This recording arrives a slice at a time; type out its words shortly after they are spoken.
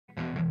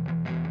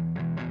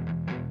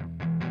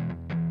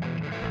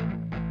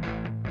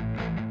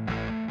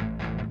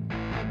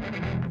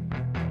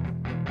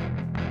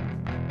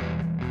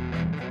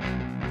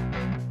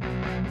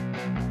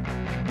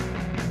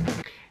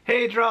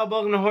Hey, it's Rob.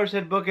 Welcome to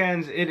Horsehead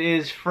Bookends. It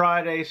is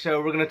Friday, so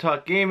we're going to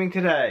talk gaming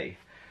today.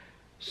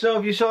 So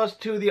if you saw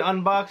two of the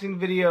unboxing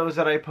videos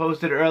that I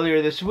posted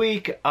earlier this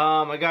week,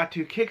 I got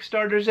 2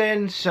 Kickstarters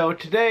in, so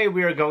today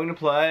we are going to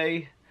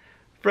play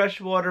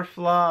Freshwater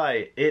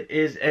Fly. It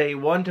is a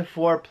 1 to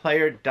 4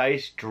 player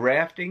dice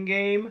drafting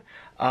game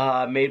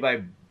made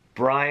by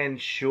Brian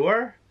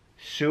Sewer.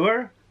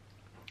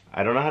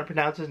 I don't know how to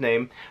pronounce his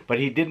name, but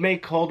he did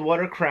make Cold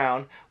Water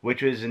Crown,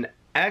 which was an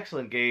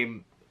excellent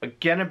game,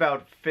 again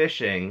about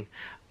fishing,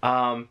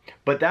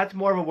 but that's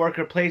more of a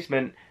worker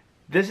placement.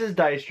 This is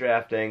dice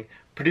drafting,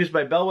 produced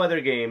by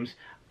Bellwether Games.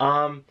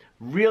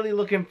 Really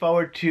looking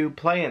forward to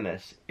playing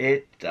this.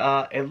 It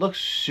looks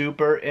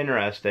super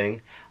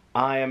interesting.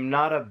 I am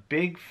not a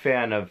big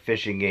fan of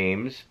fishing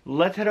games.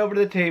 Let's head over to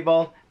the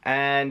table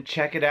and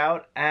check it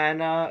out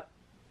and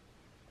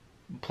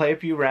play a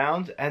few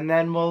rounds, and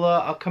then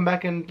I'll come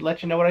back and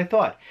let you know what I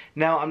thought.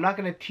 Now, I'm not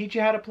going to teach you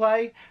how to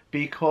play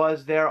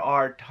because there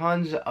are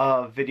tons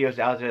of videos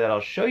out there that'll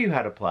show you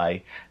how to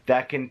play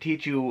that can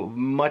teach you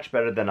much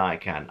better than I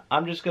can.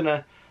 I'm just going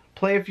to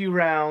play a few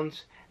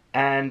rounds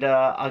and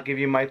I'll give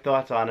you my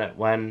thoughts on it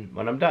when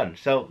I'm done.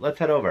 So let's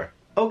head over.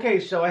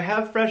 Okay, so I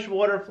have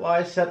Freshwater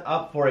Fly set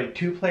up for a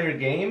 2-player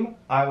game.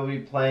 I will be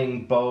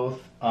playing both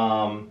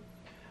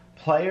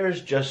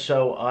players just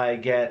so I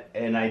get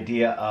an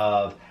idea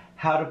of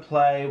how to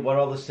play, what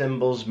all the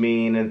symbols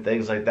mean, and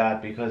things like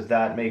that, because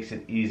that makes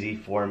it easy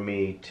for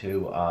me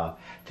to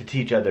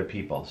teach other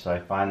people. So I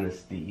find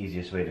this the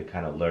easiest way to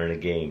kind of learn a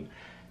game.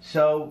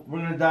 So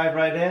we're going to dive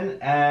right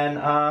in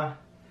and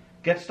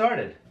get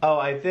started. Oh,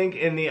 I think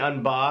in the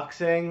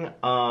unboxing,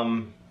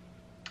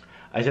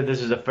 I said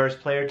this is a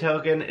first player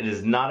token. It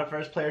is not a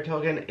first player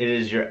token. It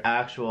is your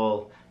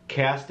actual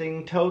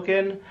casting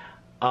token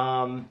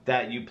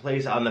that you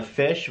place on the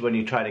fish when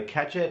you try to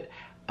catch it.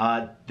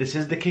 This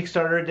is the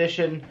Kickstarter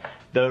edition.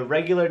 The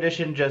regular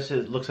edition just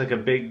looks like a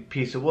big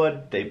piece of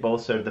wood. They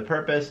both serve the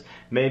purpose.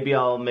 Maybe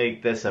I'll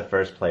make this a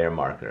first player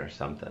marker or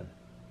something.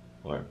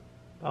 Or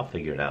I'll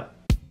figure it out.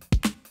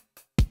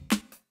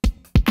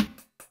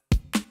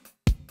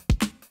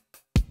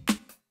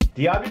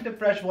 The object of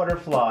Freshwater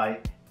Fly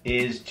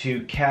is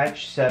to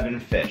catch 7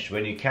 fish.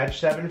 When you catch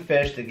 7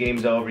 fish, the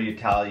game's over, you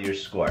tally your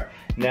score.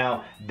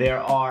 Now, there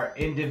are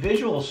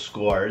individual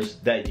scores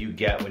that you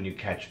get when you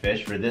catch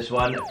fish. For this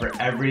one, for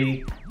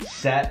every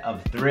set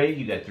of 3,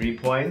 you get 3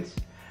 points.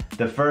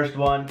 The first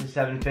 1 to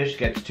 7 fish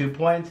gets 2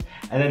 points.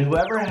 And then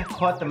whoever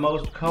caught the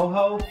most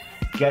coho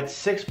gets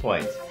 6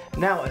 points.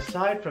 Now,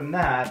 aside from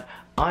that,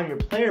 on your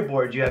player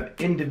board, you have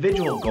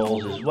individual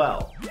goals as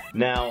well.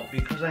 Now,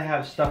 because I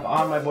have stuff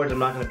on my boards, I'm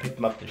not going to pick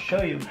them up to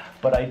show you,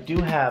 but I do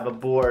have a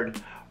board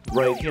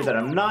right here that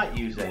I'm not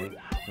using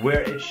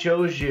where it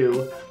shows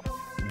you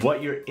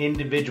what your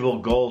individual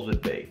goals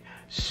would be.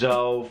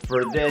 So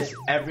for this,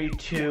 every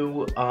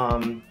 2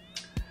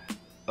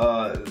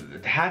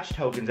 hatch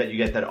tokens that you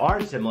get that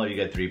aren't similar, you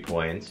get 3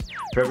 points.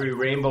 For every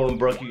rainbow and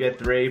brook, you get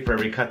 3. For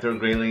every cutthroat and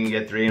grayling, you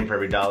get 3. And for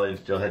every dollar and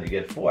steelhead, you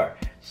get 4.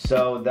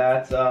 So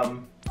that's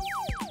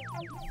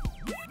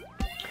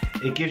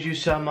it gives you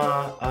some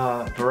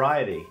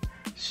variety.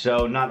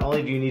 So not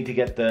only do you need to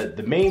get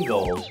the main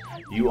goals,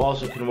 you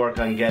also can work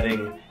on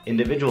getting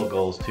individual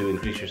goals to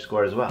increase your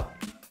score as well.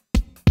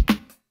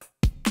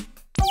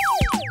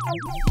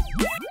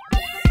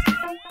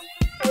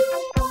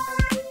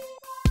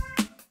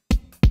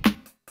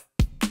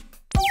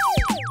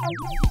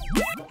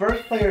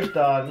 First player's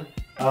done.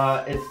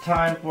 It's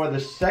time for the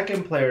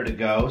second player to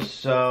go,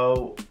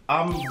 so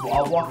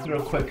I'll walk through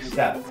a quick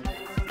step.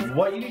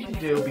 What you need to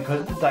do,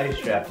 because it's a dice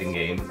drafting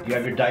game, you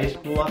have your dice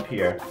pool up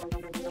here,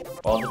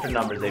 all different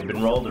numbers, they've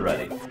been rolled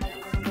already.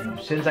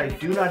 Since I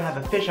do not have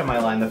a fish on my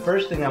line, the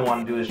first thing I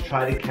want to do is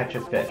try to catch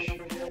a fish.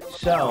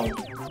 So,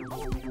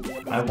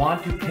 I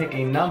want to pick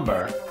a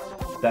number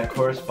that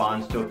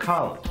corresponds to a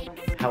column.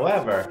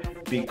 However,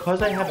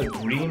 because I have a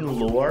green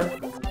lure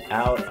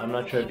out, I'm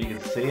not sure if you can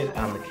see it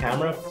on the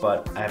camera,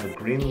 but I have a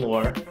green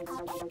lure.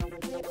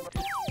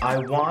 I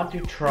want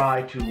to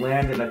try to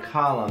land in a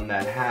column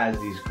that has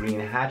these green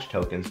hatch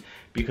tokens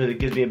because it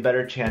gives me a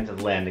better chance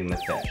of landing the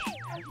fish.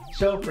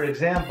 So for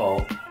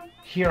example,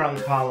 here on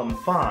column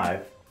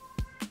 5,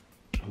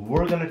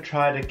 we're going to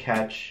try to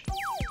catch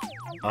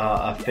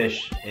a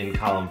fish in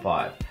column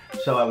 5.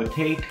 So I would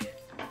take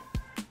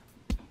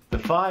the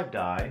 5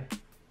 die,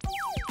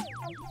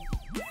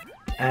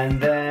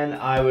 and then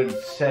I would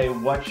say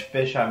which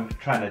fish I'm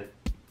trying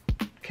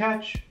to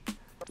catch.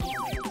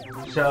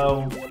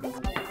 So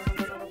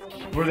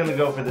we're going to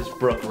go for this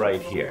brook right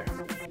here.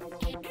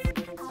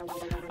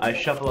 I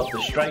shuffle up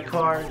the strike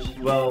cards.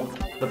 Well,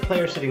 the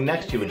player sitting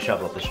next to you would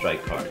shuffle up the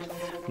strike cards.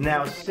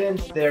 Now,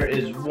 since there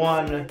is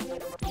one,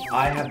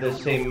 I have the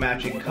same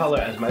matching color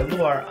as my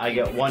lure, I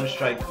get 1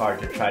 strike card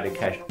to try to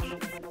catch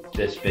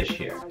this fish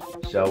here.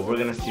 So we're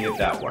going to see if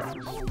that works.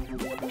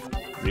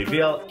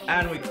 Reveal,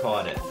 and we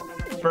caught it.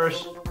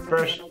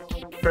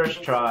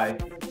 First try.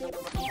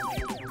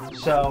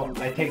 So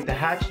I take the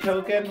hatch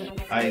token,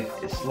 I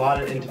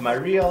slot it into my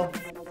reel,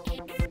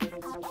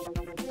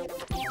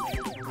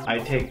 I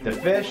take the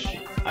fish,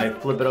 I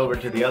flip it over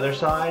to the other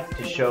side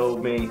to show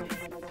me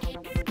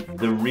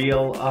the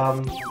real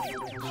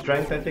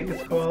strength, I think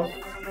it's called,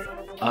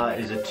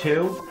 is a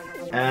 2,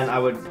 and I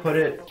would put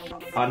it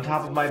on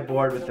top of my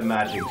board with the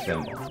matching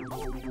symbol.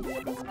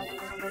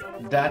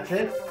 That's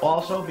it.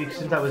 Also, because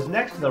since I was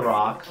next to the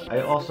rocks, I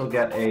also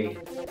get a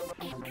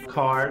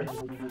card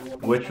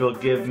which will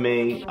give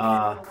me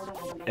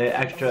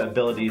extra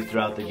abilities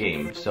throughout the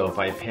game. So if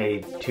I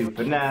pay 2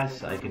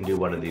 finesse, I can do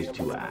one of these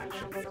 2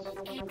 actions.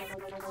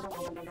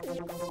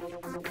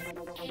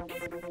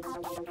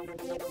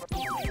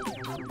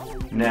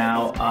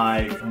 Now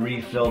I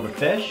refill the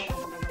fish,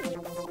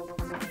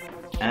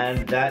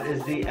 and that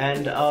is the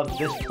end of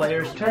this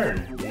player's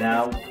turn.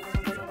 Now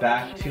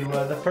back to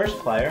the first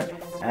player,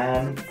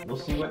 and we'll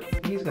see what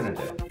he's gonna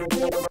do.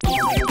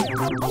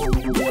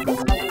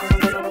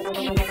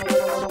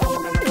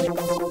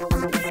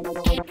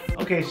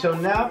 Okay, so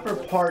now for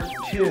part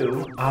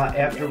 2,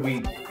 after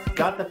we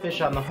got the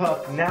fish on the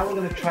hook, now we're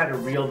gonna try to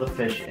reel the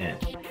fish in.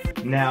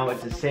 Now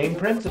it's the same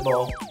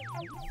principle.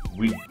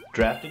 We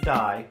draft a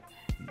die,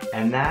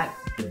 and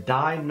the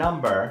die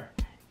number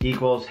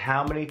equals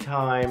how many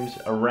times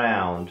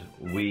around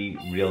we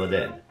reel it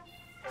in.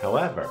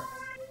 However,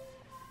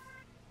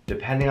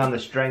 depending on the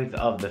strength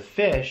of the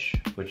fish,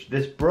 which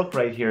this brook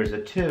right here is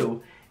a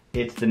 2,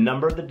 it's the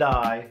number of the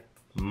die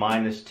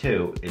minus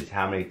 2 is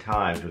how many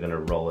times we're going to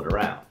roll it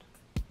around.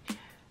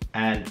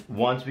 And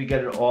once we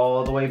get it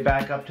all the way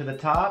back up to the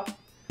top,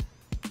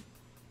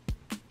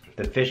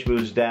 the fish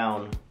moves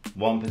down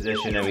 1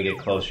 position and we get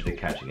closer to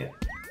catching it.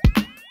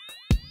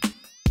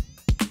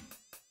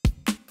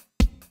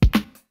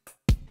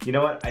 You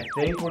know what? I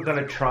think we're going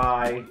to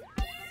try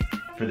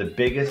for the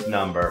biggest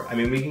number. I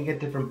mean, we can get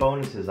different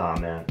bonuses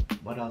on there.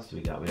 What else do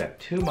we got? We got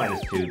 2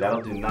 minus 2.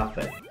 That'll do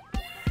nothing.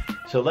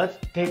 So let's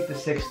take the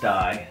 6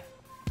 die.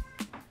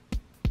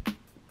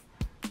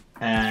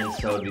 And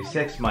so it'd be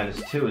 6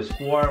 minus 2 is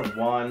 4.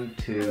 1,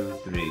 2,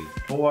 3,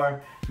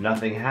 4.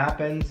 Nothing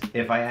happens.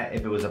 If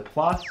it was a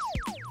plus,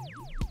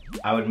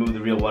 I would move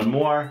the reel 1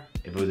 more.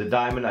 If it was a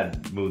diamond,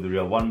 I'd move the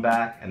reel 1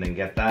 back and then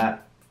get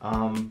that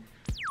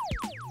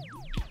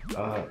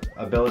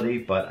ability,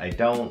 but I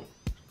don't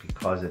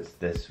because it's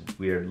this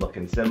weird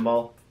looking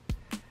symbol.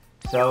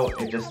 So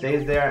it just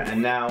stays there,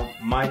 and now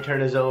my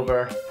turn is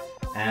over,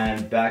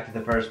 and back to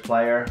the first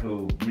player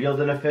who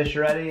reeled in a fish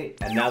already,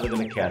 and now they're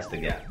going to cast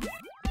again.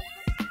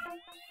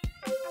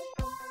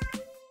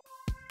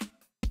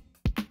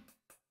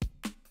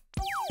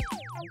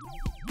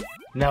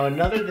 Now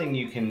another thing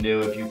you can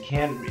do if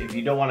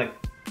you don't want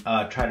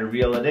to try to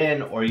reel it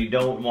in, or you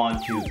don't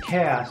want to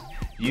cast,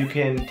 you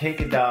can take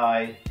a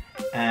die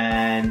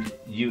and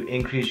you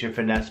increase your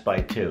finesse by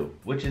 2,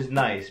 which is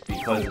nice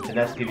because the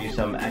finesse gives you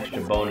some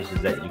extra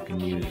bonuses that you can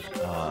use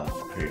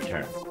for your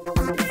turn.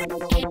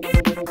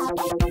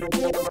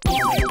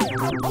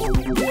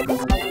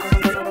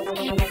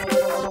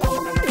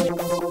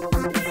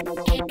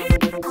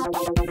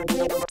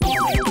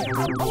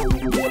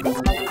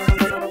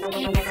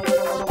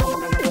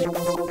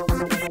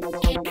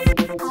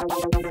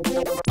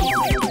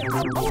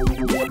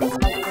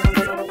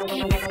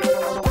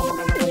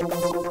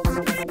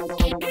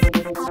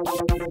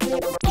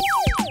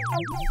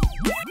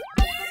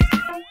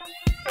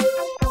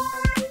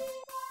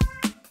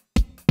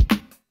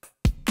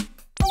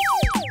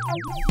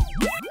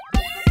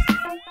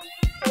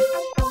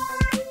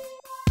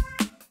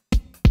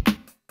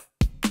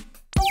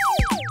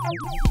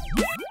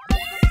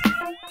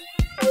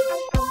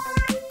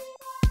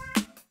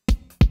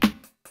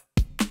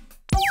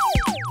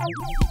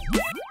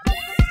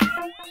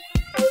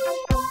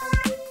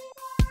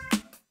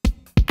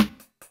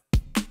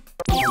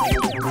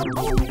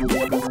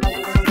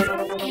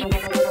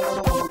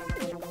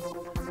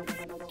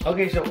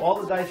 Okay, so all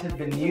the dice have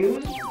been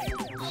used.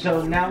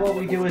 So now what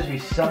we do is we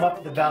sum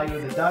up the value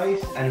of the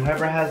dice, and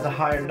whoever has the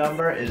higher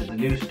number is the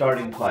new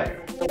starting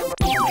player.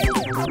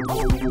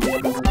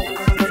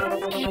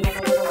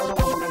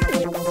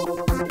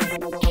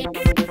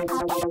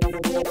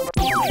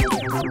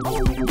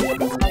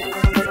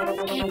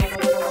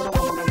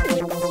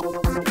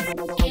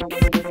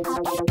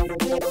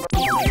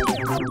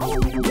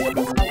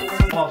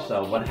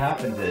 Also, what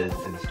happens is,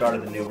 at the start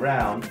of the new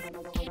round,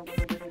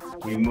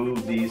 we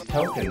move these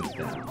tokens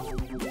down.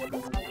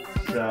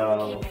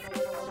 So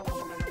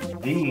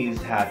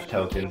these hatch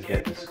tokens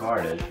get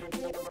discarded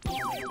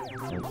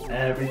and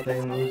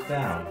everything moves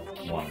down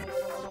 1.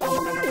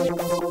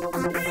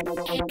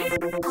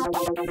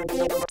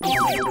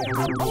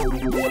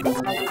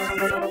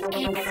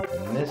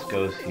 And this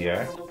goes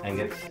here and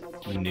gets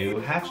new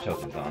hatch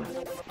tokens on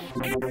it.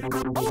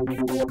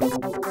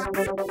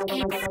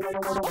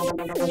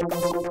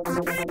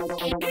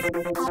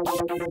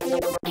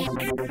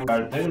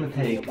 They're going to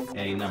take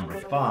a number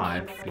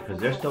 5 because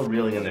they're still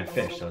reeling in their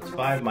fish. So it's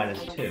 5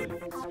 minus 2.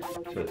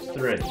 So it's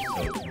 3.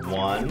 So it's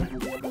 1,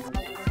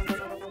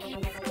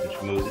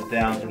 which moves it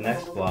down to the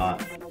next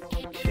slot.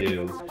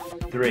 2,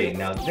 3.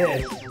 Now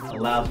this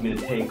allows me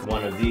to take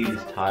one of these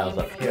tiles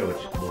up here,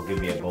 which will give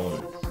me a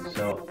bonus.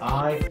 So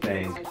I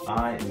think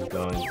I am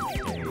going to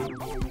take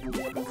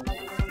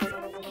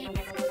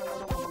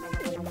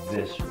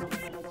this one.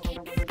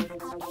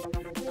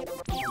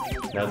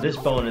 Now this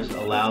bonus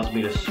allows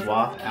me to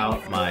swap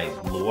out my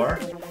lure,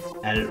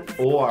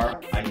 or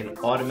I can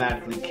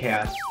automatically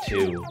cast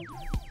to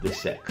the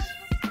 6.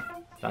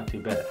 Not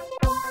too bad.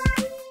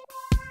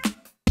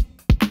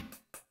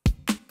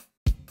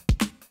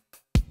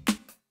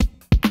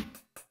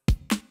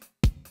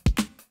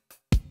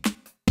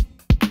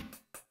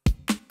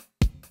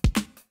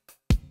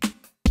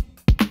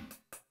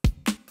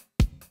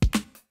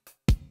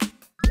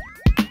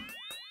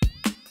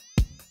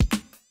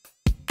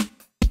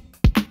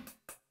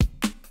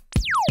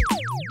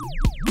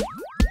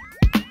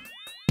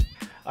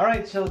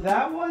 Alright, so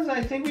that was,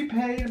 I think we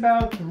played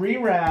about 3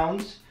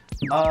 rounds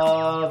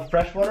of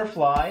Freshwater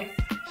Fly.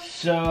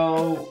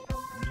 So,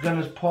 I'm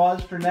going to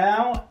pause for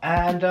now,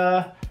 and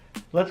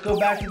let's go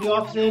back to the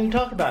office and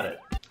talk about it.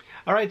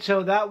 Alright,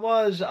 so that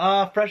was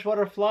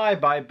Freshwater Fly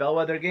by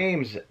Bellwether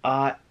Games.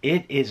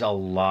 It is a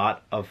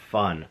lot of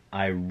fun.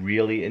 I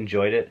really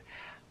enjoyed it.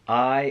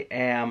 I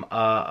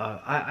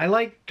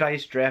like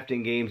dice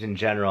drafting games in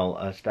general,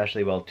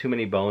 especially, well, Too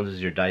Many Bones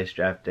is your dice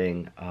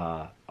drafting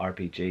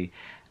RPG.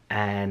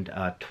 And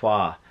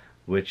Trois,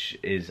 which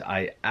is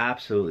I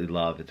absolutely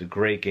love. It's a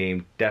great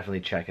game.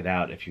 Definitely check it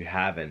out if you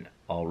haven't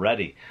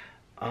already.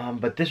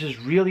 But this was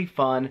really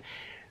fun.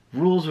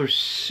 Rules were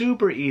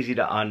super easy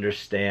to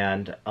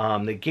understand.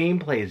 The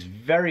gameplay is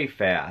very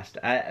fast.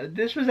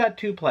 This was at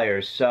 2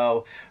 players,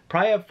 so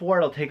probably at 4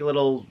 it'll take a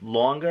little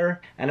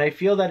longer. And I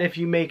feel that if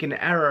you make an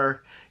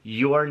error,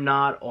 you're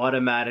not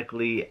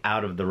automatically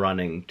out of the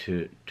running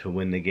to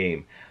win the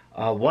game.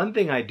 One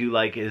thing I do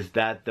like is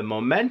that the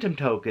momentum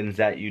tokens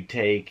that you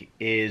take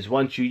is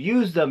once you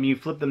use them, you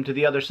flip them to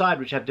the other side,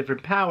 which have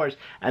different powers,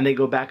 and they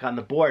go back on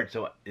the board,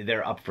 so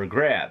they're up for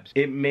grabs.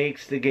 It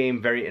makes the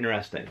game very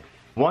interesting.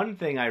 One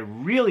thing I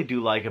really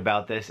do like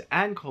about this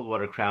and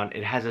Coldwater Crown,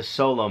 it has a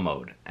solo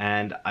mode,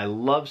 and I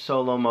love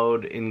solo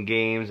mode in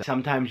games.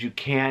 Sometimes you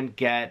can't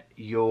get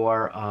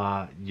your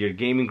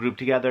gaming group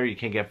together, you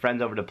can't get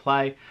friends over to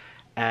play,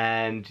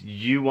 and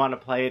you want to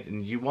play it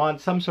and you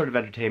want some sort of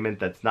entertainment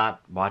that's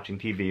not watching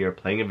TV or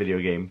playing a video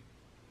game.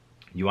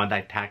 You want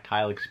that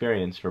tactile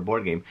experience for a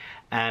board game.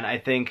 And I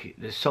think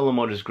the solo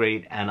mode is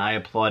great, and I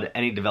applaud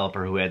any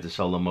developer who adds a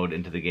solo mode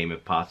into the game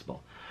if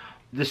possible.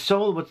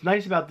 What's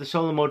nice about the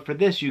solo mode for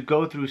this, you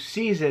go through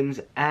seasons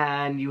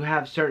and you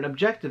have certain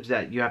objectives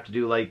that you have to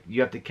do, like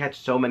you have to catch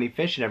so many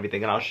fish and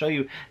everything. And I'll show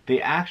you,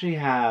 they actually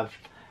have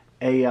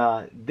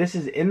a, this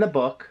is in the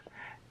book,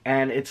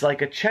 and it's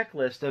like a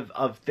checklist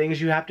of things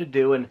you have to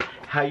do and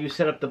how you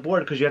set up the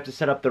board, because you have to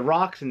set up the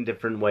rocks in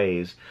different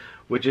ways,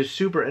 which is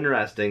super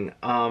interesting.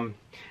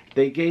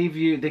 They give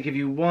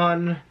you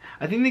one,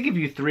 I think they give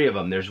you 3 of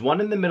them. There's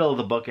one in the middle of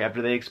the book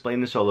after they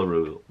explain the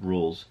solo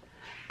rules,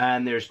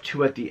 and there's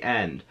 2 at the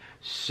end.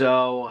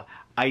 So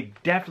I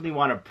definitely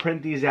want to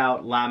print these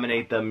out,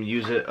 laminate them,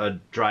 use a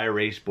dry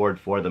erase board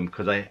for them,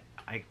 because I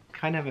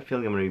kind of have a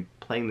feeling I'm going to be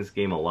playing this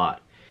game a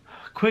lot.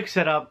 Quick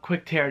setup,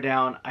 quick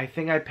teardown. I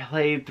think I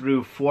played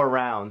through 4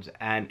 rounds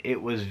and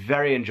it was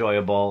very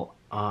enjoyable.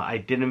 I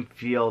didn't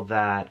feel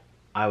that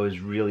I was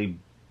really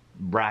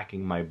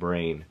racking my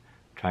brain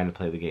trying to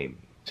play the game.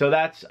 So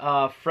that's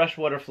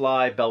Freshwater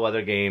Fly,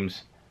 Bellwether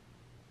Games.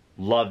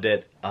 Loved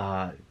it.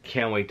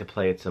 Can't wait to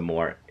play it some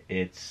more.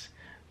 It's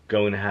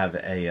going to have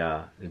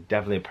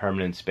definitely a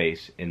permanent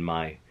space in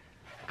my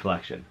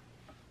collection.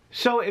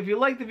 So if you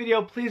liked the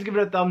video, please give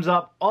it a thumbs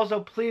up. Also,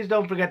 please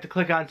don't forget to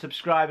click on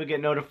subscribe and get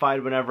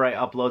notified whenever I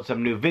upload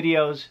some new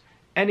videos.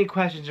 Any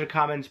questions or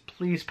comments,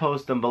 please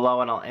post them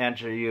below and I'll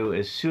answer you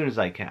as soon as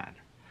I can.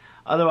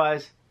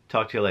 Otherwise,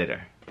 talk to you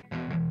later.